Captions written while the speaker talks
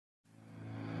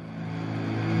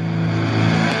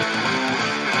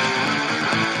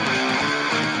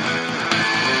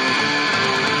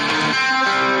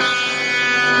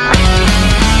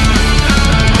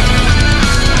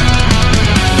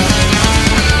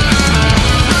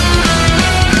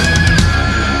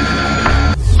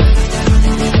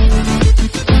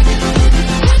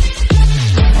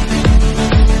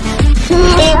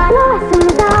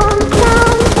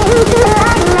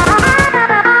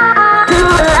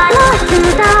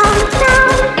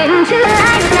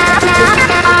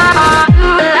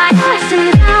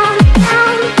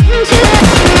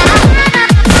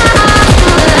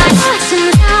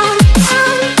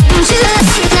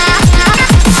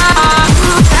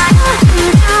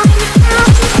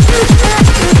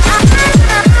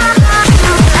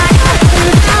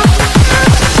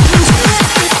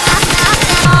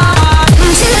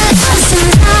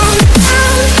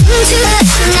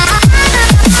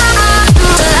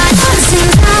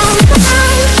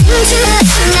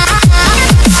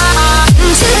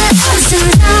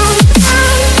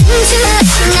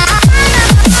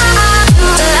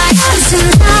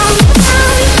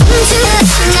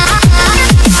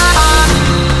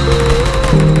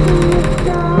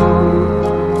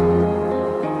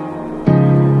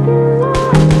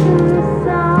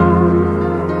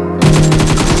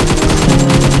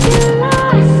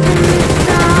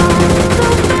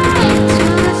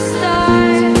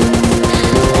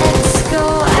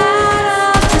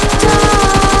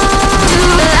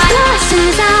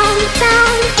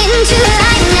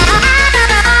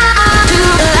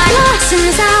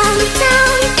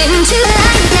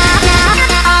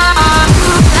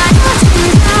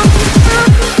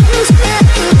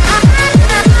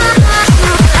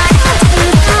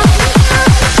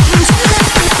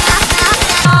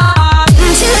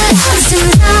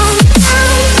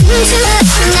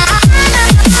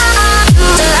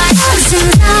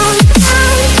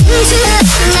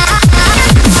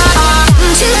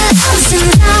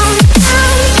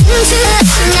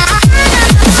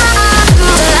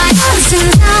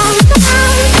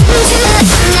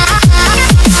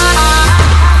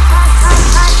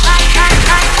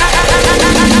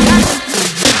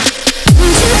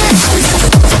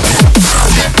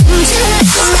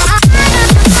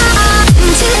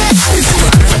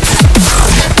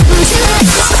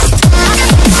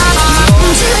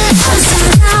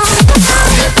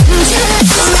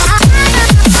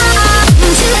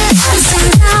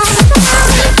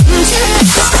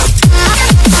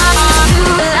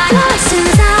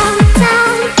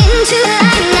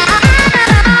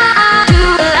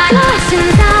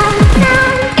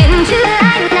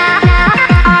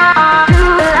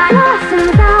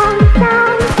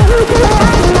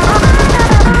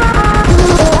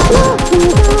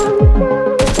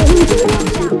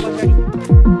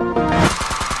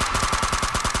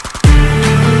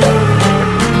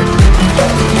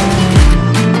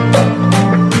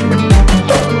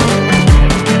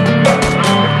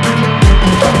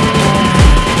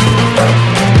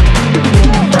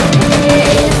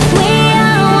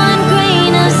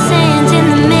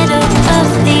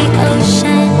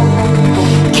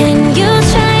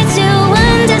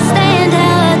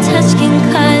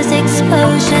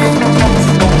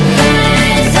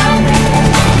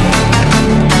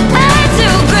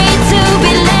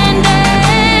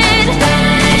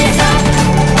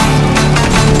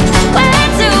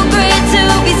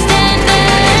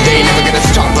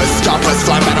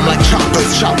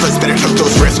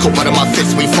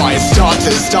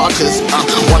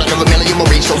One out of a million will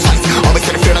reach those heights. Always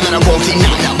had a feeling that I won't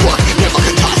deny that work never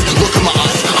could toss. Look in my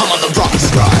eyes, I'm on the rocks.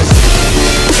 Rise.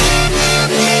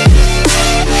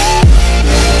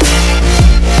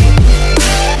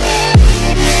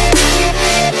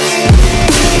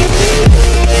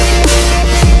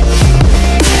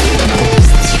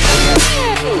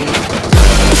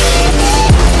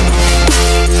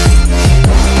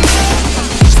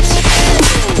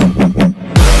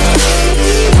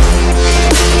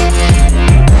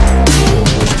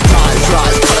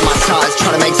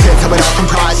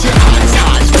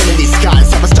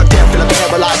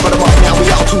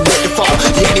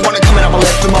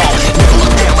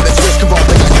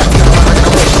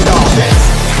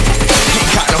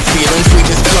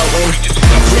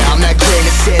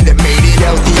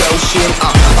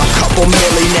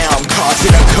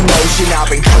 I've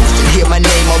been coasting, hear my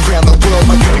name around the world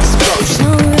like an explosion. So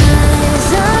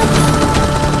rise up,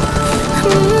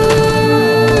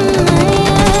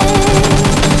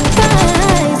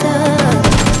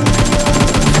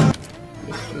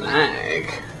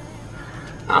 Snake.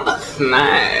 I'm a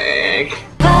snake.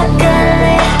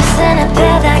 Apocalypse and a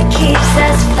pill that keeps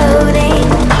us floating.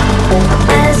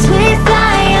 As we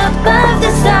fly above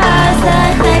the stars, the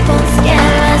night won't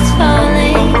scare us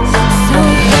falling. So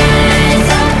rise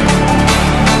up.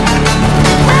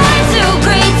 We're too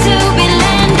great to be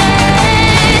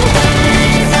landed.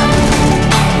 Rise up.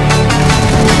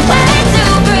 We're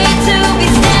too great to be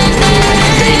standing.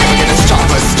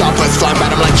 Stop us, fly by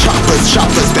them like choppers.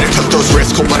 Better took those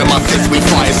risks, cold blood in my fists. We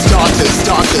fly as starters.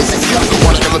 Let's go.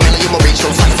 One out of a million will reach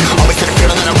those heights. Always had a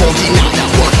feeling that I won't deny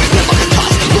that work never could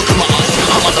toss. Look in my eyes,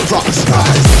 I'm on the rocks.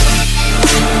 Rise.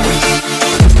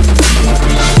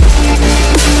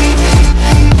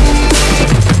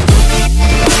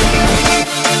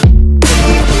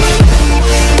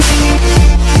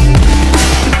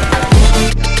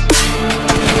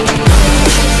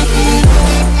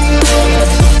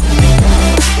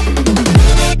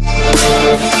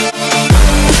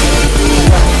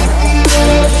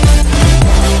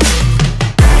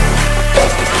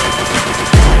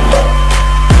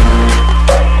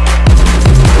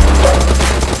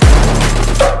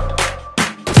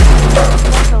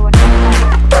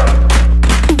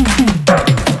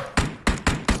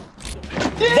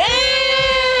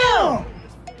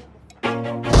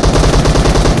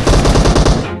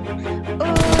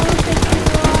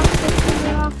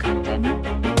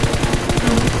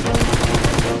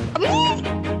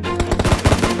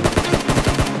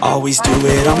 Always do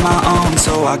it on my own,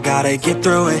 so I gotta get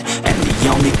through it. And the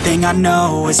only thing I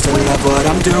know is to love what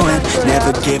I'm doing.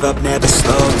 Never give up, never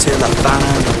slow, till I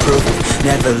finally prove it.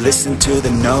 Never listen to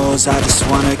the no's, I just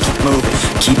wanna keep moving.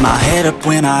 Keep my head up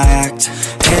when I act,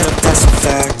 head up, that's a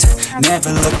fact.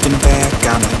 Never looking back,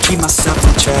 I'ma keep myself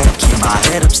on track. Keep my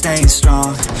head up, staying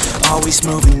strong, always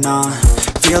moving on.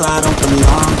 Feel I don't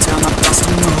belong, tell my thoughts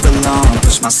to move along.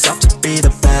 Push myself to be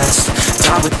the best,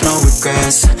 die with no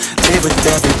regrets. Live with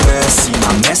every breath, see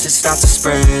my message start to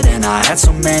spread. And I had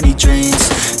so many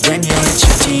dreams, then you hit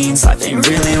your teens. Life ain't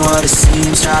really what it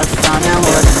seems, try to find out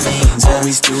what it means.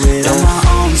 Always do it on my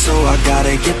own, so I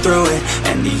gotta get through it.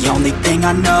 And the only thing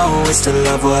I know is to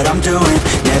love what I'm doing.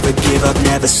 Never give up,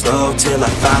 never slow, till I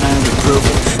finally prove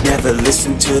it. Never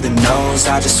listen to the no's,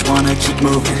 I just wanna keep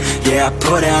moving. Yeah, I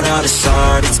put out all this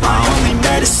art, it's my only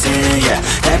medicine. Yeah,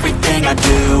 everything I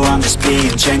do, I'm just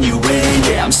being genuine.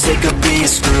 Yeah, I'm sick of being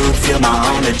screwed, feel my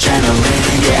own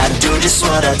adrenaline. Yeah, I do just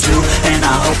what I do, and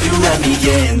I hope you let me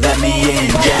in,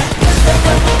 yeah.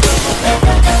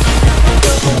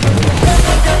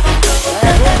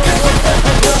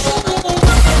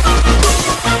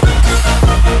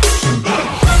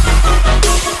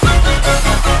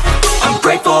 I'm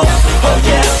grateful, oh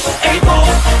yeah, able,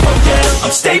 oh yeah,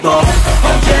 I'm stable,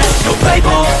 oh yeah, no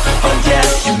label, oh yeah,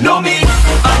 you know me,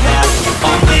 I have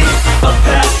only a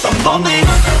path, I'm lonely,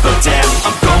 but damn,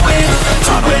 I'm going to win.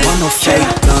 I don't want no fake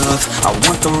love, I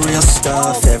want the real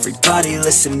stuff. Everybody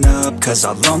listen up, cause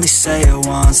I'll only say it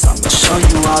once. I'm gonna show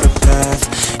you all the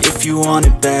path, if you want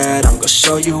it bad. I'm gonna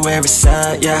show you where it's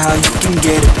at, yeah, how you can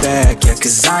get it back. Yeah,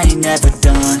 cause I ain't never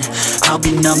done, I'll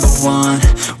be number one.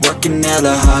 Working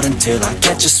hella hard until I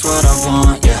get just what I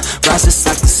want, yeah. Rises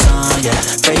like the sun, yeah,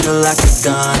 fatal like a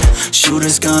gun.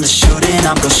 Shooter's gonna shoot and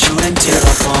I'm gonna shoot until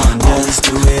I won, yeah. Always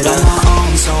do it on my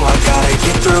own, so I gotta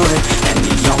get through it. And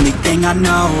the only thing I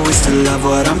know is to love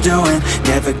what I'm doing.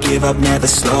 Never give up, never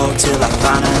slow, till I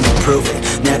finally prove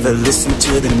it. Never listen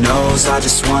to the no's, I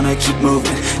just wanna keep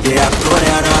moving. Yeah, I put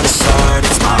out all this art,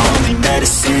 it's my only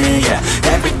medicine. Yeah,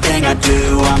 everything I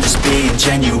do, I'm just being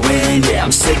genuine. Yeah,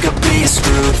 I'm sick of being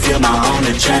screwed, feel my own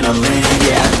adrenaline.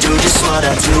 Yeah, I do just what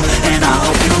I do, and I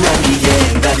hope you let me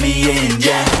in.